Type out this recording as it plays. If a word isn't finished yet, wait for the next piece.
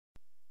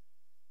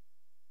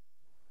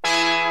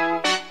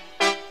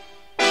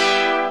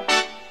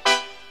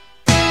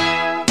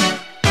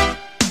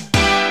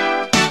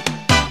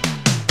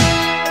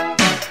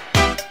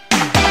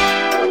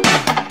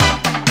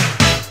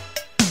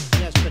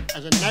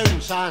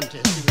renowned scientist,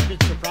 it was a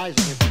bit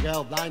surprising if a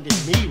girl blinded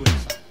me with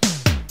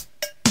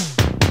science.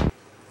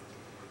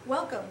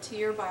 Welcome to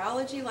your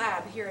biology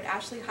lab here at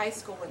Ashley High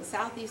School in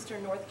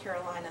southeastern North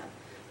Carolina.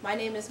 My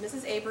name is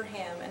Mrs.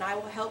 Abraham, and I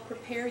will help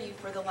prepare you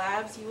for the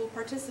labs you will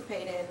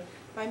participate in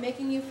by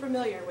making you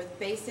familiar with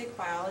basic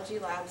biology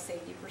lab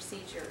safety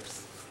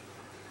procedures.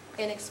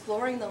 In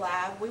exploring the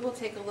lab, we will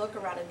take a look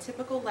around a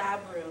typical lab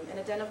room and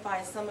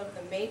identify some of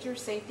the major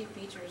safety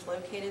features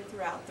located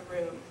throughout the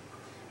room.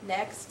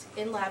 Next,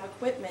 in lab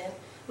equipment,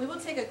 we will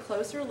take a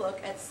closer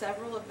look at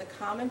several of the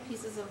common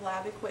pieces of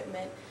lab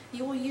equipment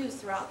you will use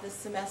throughout this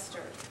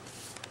semester.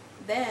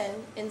 Then,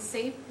 in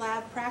safe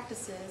lab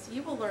practices,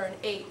 you will learn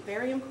 8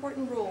 very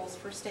important rules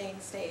for staying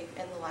safe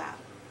in the lab.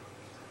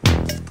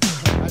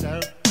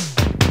 Hello.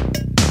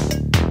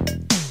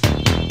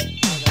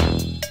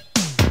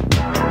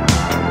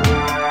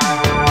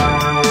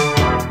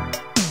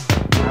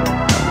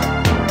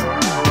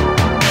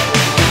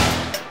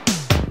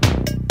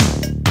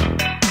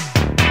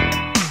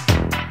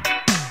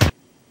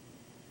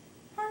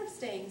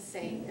 Staying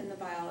safe in the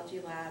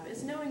biology lab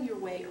is knowing your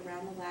way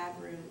around the lab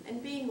room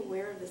and being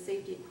aware of the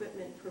safety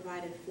equipment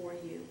provided for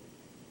you.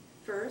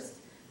 First,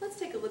 let's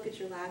take a look at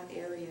your lab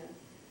area.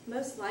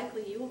 Most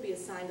likely you will be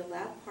assigned a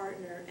lab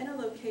partner and a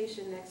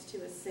location next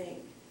to a sink.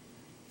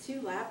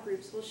 2 lab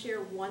groups will share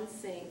one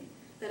sink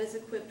that is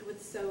equipped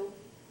with soap,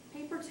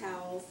 paper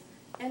towels,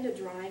 and a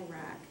drying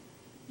rack.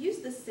 Use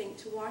the sink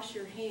to wash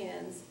your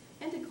hands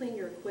and to clean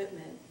your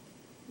equipment.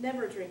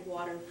 Never drink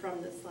water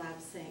from this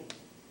lab sink.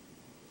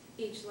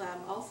 Each lab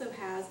also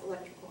has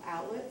electrical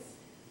outlets,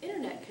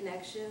 internet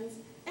connections,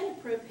 and a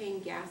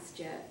propane gas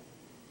jet.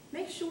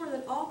 Make sure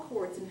that all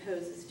cords and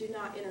hoses do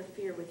not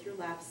interfere with your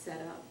lab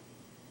setup.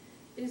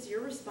 It is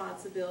your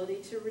responsibility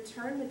to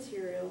return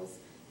materials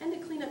and to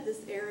clean up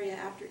this area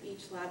after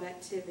each lab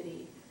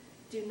activity.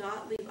 Do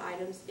not leave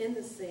items in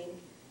the sink,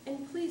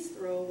 and please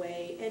throw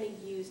away any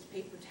used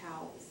paper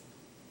towels.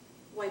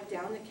 Wipe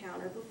down the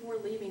counter before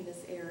leaving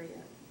this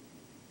area.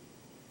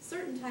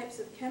 Certain types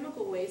of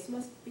chemical waste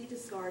must be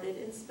discarded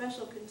in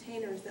special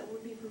containers that will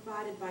be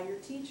provided by your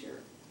teacher.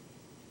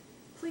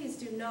 Please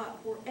do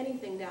not pour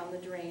anything down the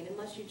drain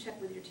unless you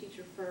check with your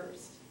teacher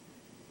first.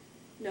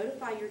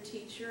 Notify your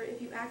teacher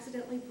if you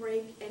accidentally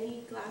break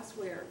any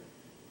glassware.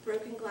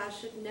 Broken glass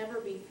should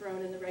never be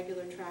thrown in the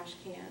regular trash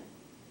can.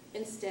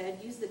 Instead,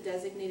 use the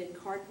designated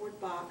cardboard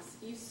box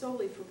used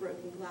solely for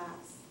broken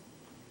glass.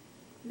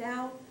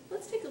 Now,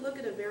 let's take a look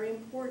at a very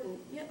important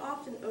yet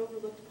often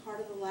overlooked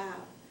part of the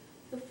lab.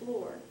 The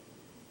floor.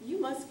 You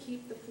must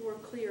keep the floor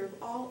clear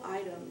of all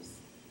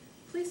items.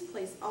 Please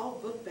place all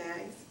book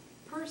bags,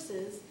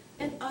 purses,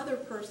 and other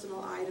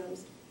personal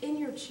items in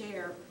your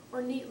chair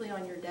or neatly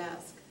on your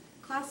desk.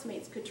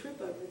 Classmates could trip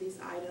over these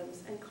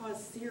items and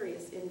cause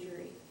serious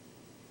injury.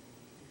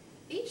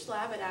 Each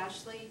lab at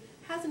Ashley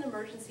has an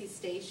emergency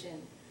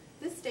station.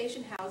 This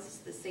station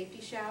houses the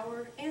safety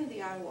shower and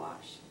the eye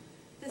wash.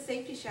 The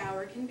safety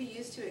shower can be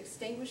used to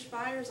extinguish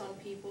fires on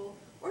people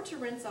or to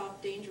rinse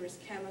off dangerous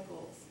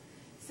chemicals.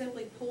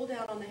 Simply pull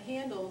down on the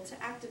handle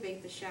to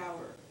activate the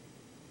shower.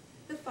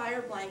 The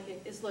fire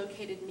blanket is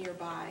located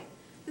nearby.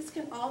 This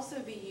can also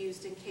be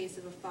used in case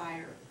of a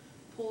fire.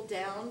 Pull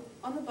down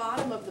on the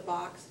bottom of the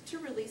box to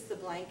release the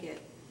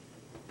blanket.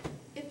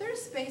 If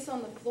there's space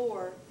on the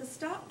floor, the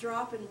stop,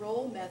 drop, and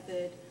roll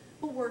method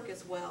will work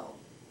as well.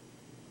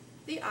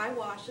 The eye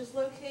wash is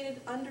located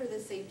under the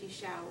safety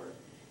shower.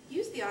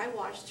 Use the eye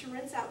wash to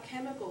rinse out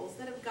chemicals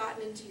that have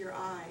gotten into your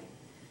eye.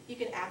 You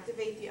can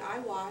activate the eye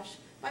wash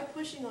by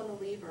pushing on the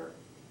lever.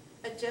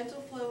 A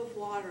gentle flow of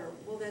water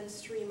will then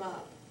stream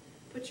up.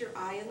 Put your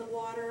eye in the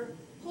water,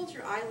 hold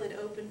your eyelid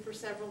open for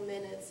several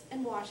minutes,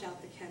 and wash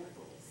out the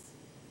chemicals.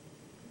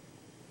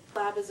 The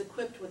lab is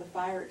equipped with a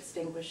fire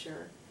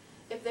extinguisher.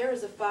 If there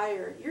is a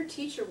fire, your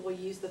teacher will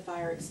use the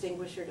fire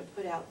extinguisher to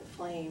put out the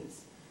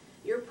flames.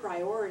 Your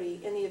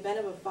priority in the event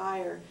of a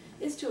fire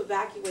is to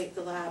evacuate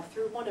the lab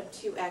through one of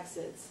 2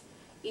 exits.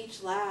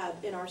 Each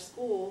lab in our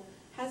school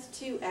has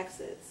 2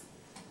 exits.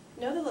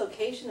 Know the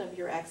location of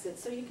your exit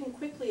so you can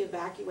quickly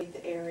evacuate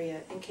the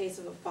area in case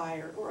of a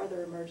fire or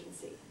other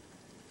emergency.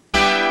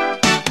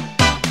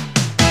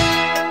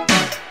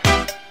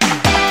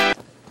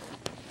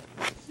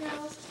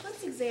 Now,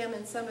 let's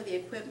examine some of the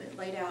equipment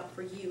laid out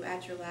for you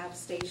at your lab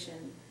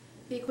station.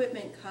 The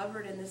equipment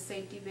covered in this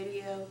safety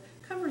video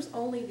covers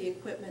only the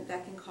equipment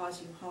that can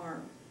cause you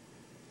harm.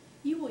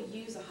 You will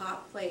use a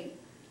hot plate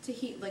to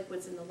heat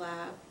liquids in the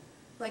lab.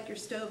 Like your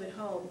stove at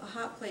home, a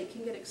hot plate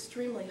can get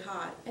extremely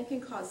hot and can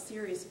cause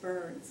serious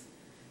burns.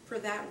 For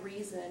that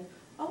reason,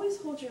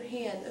 always hold your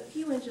hand a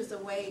few inches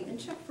away and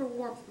check for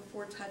warmth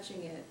before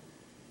touching it.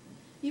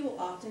 You will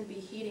often be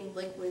heating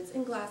liquids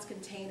in glass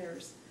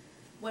containers.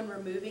 When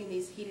removing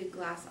these heated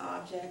glass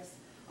objects,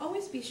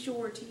 always be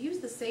sure to use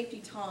the safety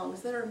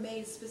tongs that are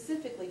made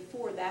specifically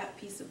for that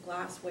piece of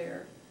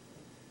glassware.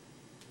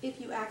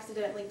 If you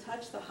accidentally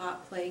touch the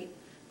hot plate,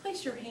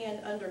 place your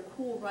hand under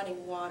cool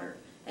running water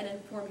and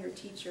inform your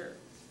teacher.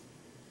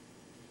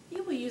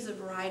 You will use a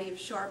variety of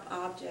sharp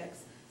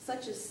objects,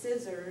 such as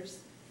scissors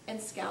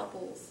and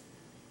scalpels.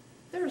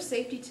 There are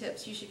safety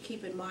tips you should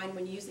keep in mind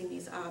when using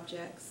these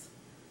objects.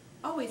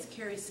 Always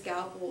carry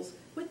scalpels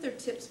with their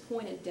tips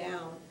pointed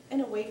down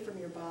and away from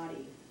your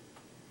body.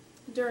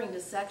 During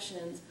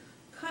dissections,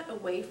 cut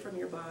away from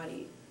your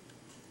body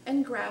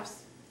and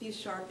grasp these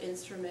sharp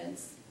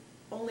instruments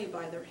only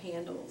by their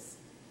handles.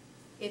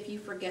 If you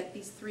forget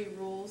these 3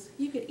 rules,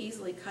 you could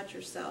easily cut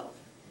yourself.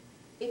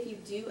 If you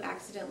do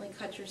accidentally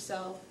cut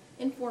yourself,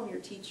 inform your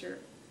teacher.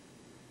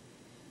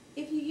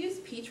 If you use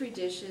Petri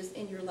dishes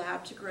in your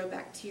lab to grow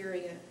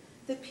bacteria,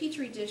 the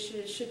Petri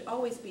dishes should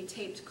always be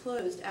taped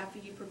closed after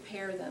you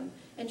prepare them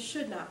and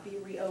should not be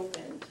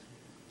reopened.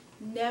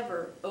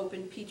 Never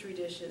open Petri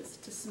dishes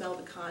to smell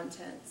the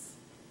contents.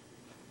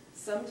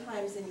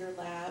 Sometimes in your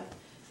lab,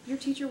 your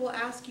teacher will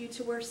ask you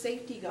to wear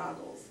safety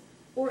goggles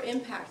or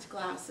impact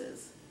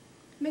glasses.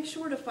 Make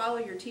sure to follow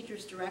your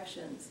teacher's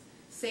directions.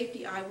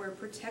 Safety eyewear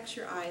protects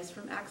your eyes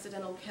from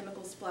accidental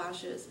chemical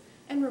splashes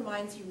and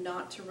reminds you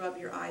not to rub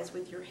your eyes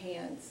with your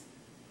hands.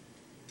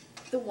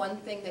 The one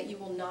thing that you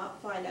will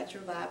not find at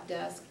your lab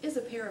desk is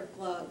a pair of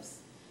gloves.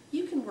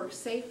 You can work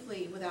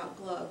safely without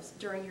gloves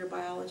during your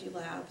biology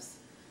labs,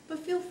 but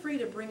feel free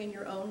to bring in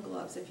your own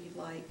gloves if you'd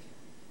like.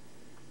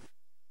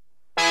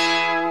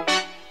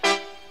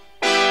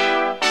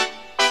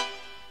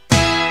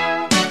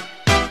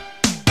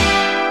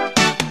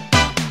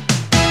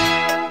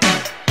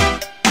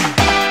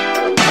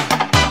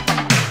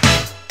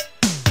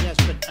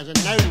 As a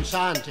known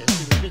scientist,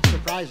 it was a bit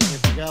surprising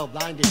if the girl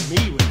blinded